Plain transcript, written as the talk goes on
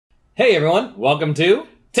Hey everyone, welcome to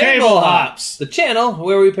TableHops, the channel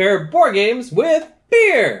where we pair board games with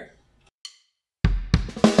beer.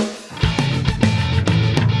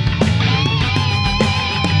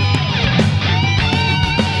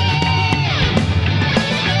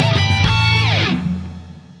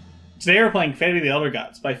 Today we're playing Fate of the Elder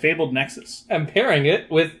Gods by Fabled Nexus. And pairing it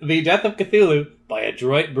with the Death of Cthulhu by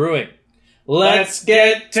Adroit Brewing. Let's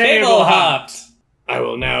get TableHops! I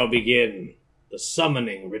will now begin the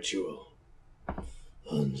summoning ritual.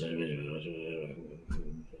 The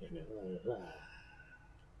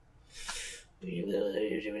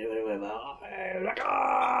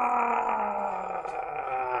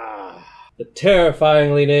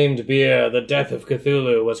terrifyingly named beer, the Death of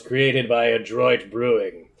Cthulhu, was created by Adroit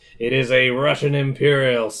Brewing. It is a Russian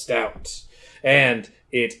Imperial Stout, and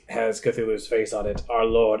it has Cthulhu's face on it, our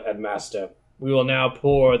Lord and Master. We will now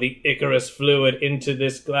pour the Icarus fluid into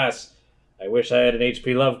this glass. I wish I had an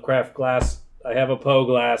H.P. Lovecraft glass. I have a Poe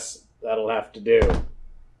glass. That'll have to do.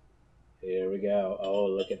 Here we go. Oh,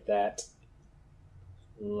 look at that.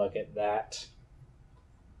 Look at that.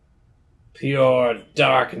 Pure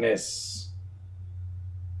darkness.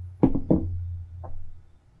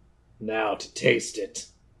 Now to taste it.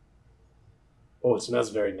 Oh, it smells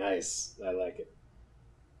very nice. I like it.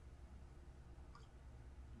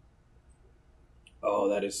 Oh,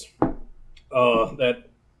 that is... Oh,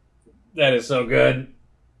 that is so good.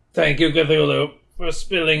 Thank you, Cthulhu, for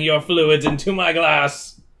spilling your fluids into my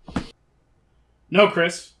glass. No,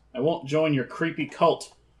 Chris, I won't join your creepy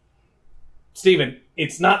cult. Stephen,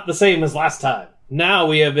 it's not the same as last time. Now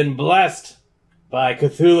we have been blessed by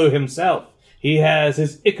Cthulhu himself. He has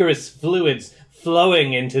his Icarus fluids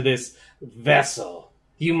flowing into this vessel.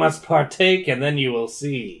 You must partake and then you will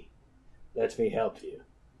see. Let me help you.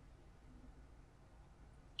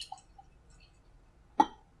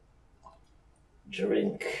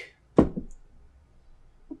 Drink.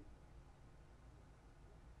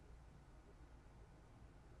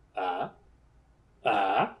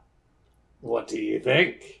 What do you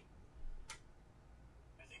think?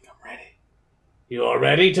 I think I'm ready. You're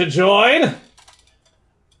ready to join?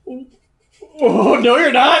 Oh, no,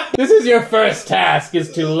 you're not! This is your first task,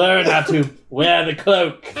 is to learn how to wear the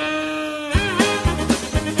cloak.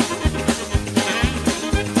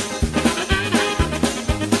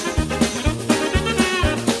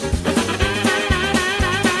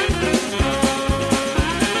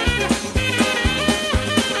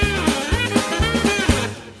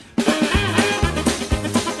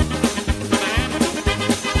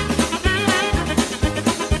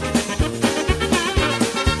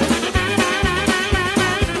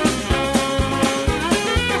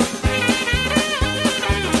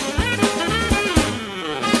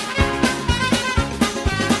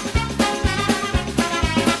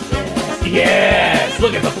 Yes!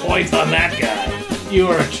 Look at the points on that guy. You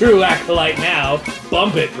are a true acolyte now.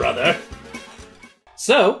 Bump it, brother.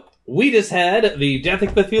 So, we just had the Death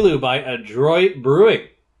of Cthulhu by Adroit Brewing.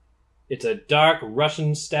 It's a dark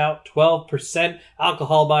Russian stout, 12%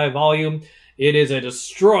 alcohol by volume. It is a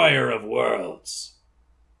destroyer of worlds.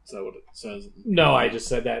 Is that what it says? No, I just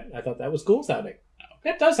said that. I thought that was cool sounding.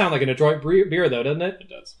 That does sound like an Adroit beer, though, doesn't it? It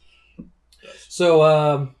does.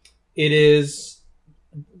 So, it is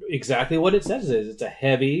exactly what it says it is. It's a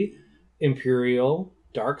heavy imperial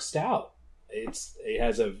dark stout. It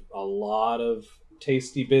has a lot of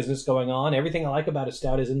tasty business going on. Everything I like about a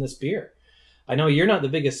stout is in this beer. I know you're not the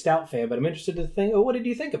biggest stout fan, but I'm interested to think. Oh, what did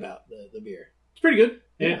you think about the beer? It's pretty good.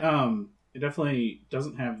 Yeah. It definitely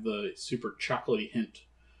doesn't have the super chocolatey hint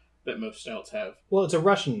that most stouts have. Well, it's a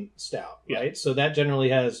Russian stout, right? Yeah. So that generally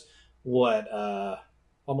has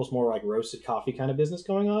almost more like roasted coffee kind of business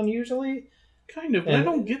going on usually. Kind of, but I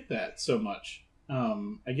don't get that so much.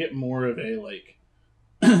 I get more of a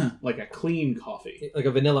like a clean coffee, like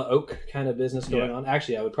a vanilla oak kind of business going on.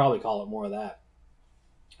 Actually, I would probably call it more of that.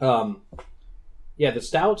 The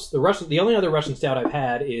stouts, the only other Russian stout I've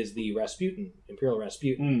had is the Rasputin, Imperial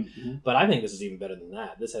Rasputin. Mm-hmm. But I think this is even better than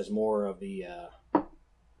that. This has more of the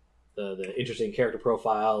interesting character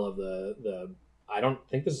profile of the. I don't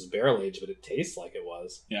think this is barrel aged, but it tastes like it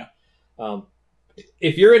was. Yeah.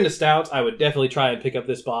 If you're into stouts, I would definitely try and pick up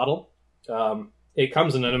this bottle. It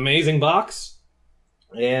comes in an amazing box.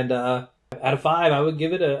 And out of 5, I would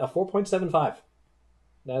give it a 4.75.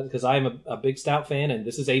 Because I am a big stout fan, and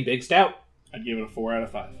this is a big stout. I'd give it a 4 out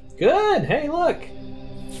of 5. Good! Hey, look!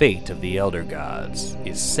 Fate of the Elder Gods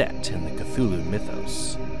is set in the Cthulhu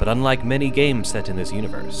mythos, but unlike many games set in this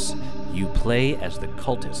universe, you play as the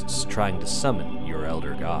cultists trying to summon your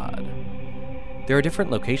Elder God. There are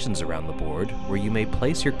different locations around the board where you may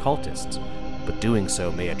place your cultists, but doing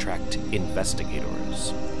so may attract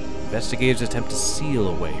investigators. investigators attempt to seal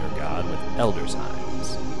away your god with elder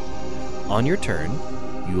signs. On your turn,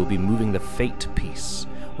 you will be moving the Fate piece,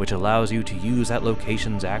 which allows you to use that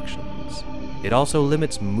location's actions. It also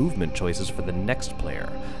limits movement choices for the next player,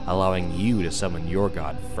 allowing you to summon your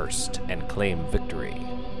god first and claim victory.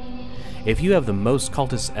 If you have the most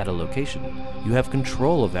cultists at a location, you have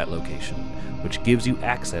control of that location, which gives you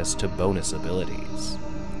access to bonus abilities.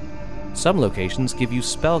 Some locations give you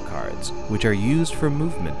spell cards, which are used for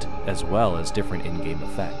movement as well as different in-game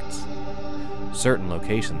effects. Certain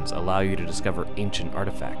locations allow you to discover ancient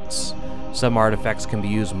artifacts. Some artifacts can be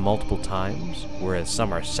used multiple times, whereas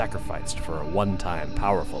some are sacrificed for a one-time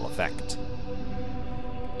powerful effect.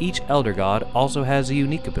 Each Elder God also has a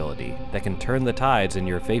unique ability that can turn the tides in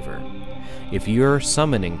your favor. If your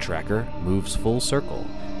summoning tracker moves full circle,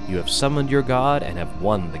 you have summoned your god and have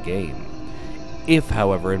won the game. If,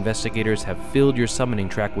 however, investigators have filled your summoning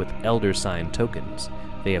track with Elder Sign tokens,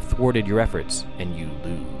 they have thwarted your efforts and you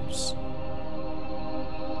lose.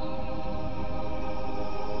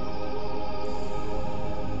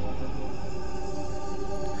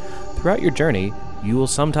 Throughout your journey, you will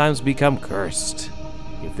sometimes become cursed.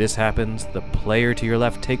 If this happens, the player to your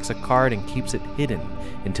left takes a card and keeps it hidden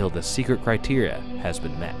until the secret criteria has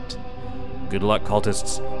been met. Good luck,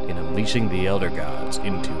 cultists, in unleashing the Elder Gods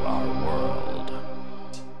into our world.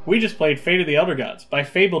 We just played Fate of the Elder Gods by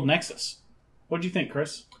Fabled Nexus. What'd you think,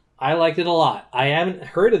 Chris? I liked it a lot. I haven't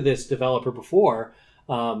heard of this developer before,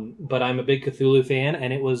 but I'm a big Cthulhu fan,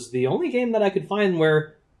 and it was the only game that I could find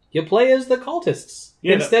where you play as the cultists.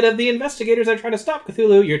 Yeah, instead of the investigators that try to stop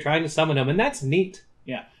Cthulhu, you're trying to summon him, and that's neat.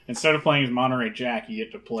 Yeah. Instead of playing as Monterey Jack, you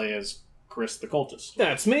get to play as Chris the cultist.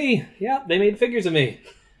 That's me. Yeah, they made figures of me.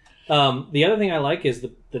 The other thing I like is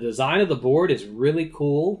the design of the board is really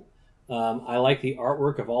cool. I like the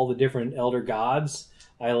artwork of all the different Elder Gods.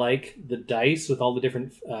 I like the dice with all the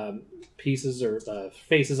different pieces or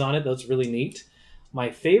faces on it. That's really neat. My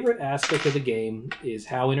favorite aspect of the game is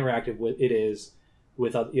how interactive it is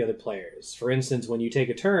with the other players. For instance, when you take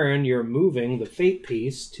a turn, you're moving the Fate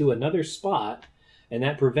piece to another spot, and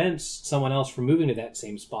that prevents someone else from moving to that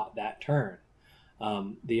same spot that turn.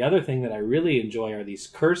 The other thing that I really enjoy are these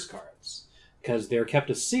curse cards, because they're kept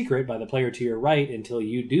a secret by the player to your right until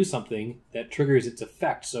you do something that triggers its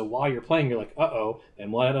effect. So while you're playing, you're like, uh-oh,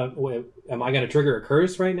 and am I going to trigger a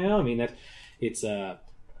curse right now? I mean, it's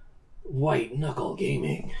white knuckle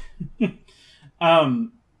gaming.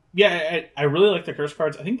 Yeah, I really like the curse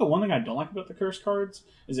cards. I think the one thing I don't like about the curse cards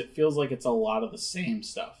is it feels like it's a lot of the same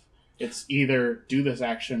stuff. It's either do this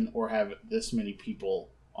action or have this many people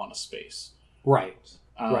on a space. Right.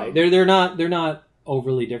 Right. They're not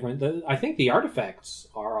overly different. I think the artifacts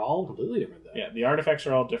are all completely different, though. Yeah, the artifacts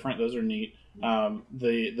are all different. Those are neat.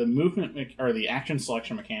 The movement or the action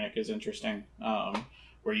selection mechanic is interesting,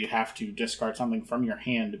 where you have to discard something from your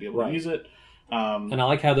hand to be able to use it. And I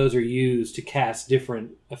like how those are used to cast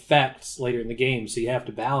different effects later in the game, so you have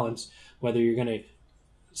to balance whether you're going to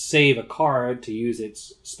save a card to use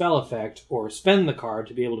its spell effect or spend the card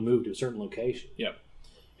to be able to move to a certain location. Yep.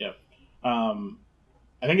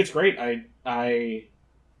 I think it's great. I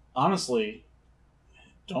honestly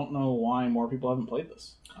don't know why more people haven't played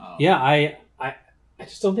this. I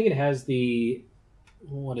just don't think it has the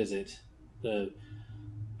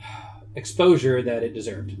exposure that it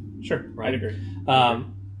deserved. Sure, right? I'd agree.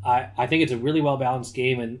 I think it's a really well balanced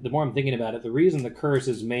game, and the more I'm thinking about it, the reason the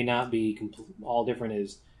curses may not be all different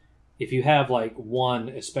is if you have like one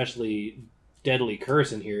especially deadly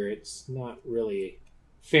curse in here, it's not really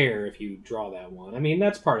fair if you draw that one. I mean,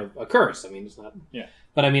 that's part of a curse. I mean, it's not. Yeah.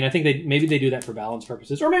 But I mean, I think maybe they do that for balance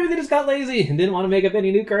purposes, or maybe they just got lazy and didn't want to make up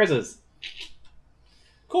any new curses.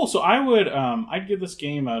 Cool. So I would, I'd give this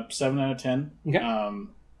game a 7 out of 10. Okay.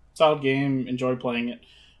 Solid game. Enjoy playing it.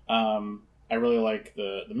 I really like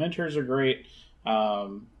the mentors are great.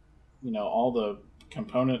 All the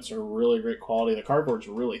components are really great quality. The cardboard's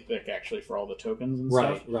really thick, actually, for all the tokens and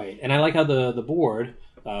stuff. Right. And I like how the board.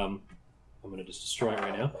 I'm going to just destroy it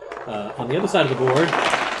right now. On the other side of the board,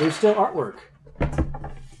 there's still artwork.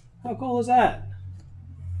 How cool is that?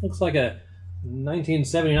 Looks like a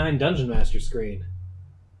 1979 Dungeon Master screen.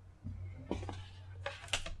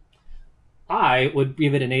 I would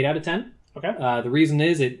give it an 8 out of 10. Okay. The reason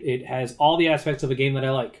is it has all the aspects of a game that I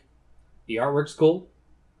like. The artwork's cool.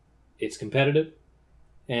 It's competitive.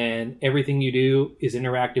 And everything you do is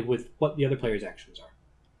interactive with what the other players' actions are.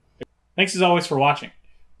 Thanks as always for watching.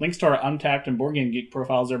 Links to our Untapped and Board Game Geek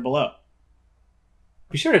profiles are below.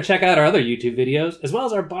 Be sure to check out our other YouTube videos, as well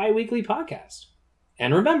as our bi-weekly podcast.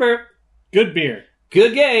 And remember, good beer,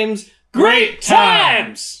 good games, great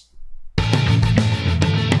times!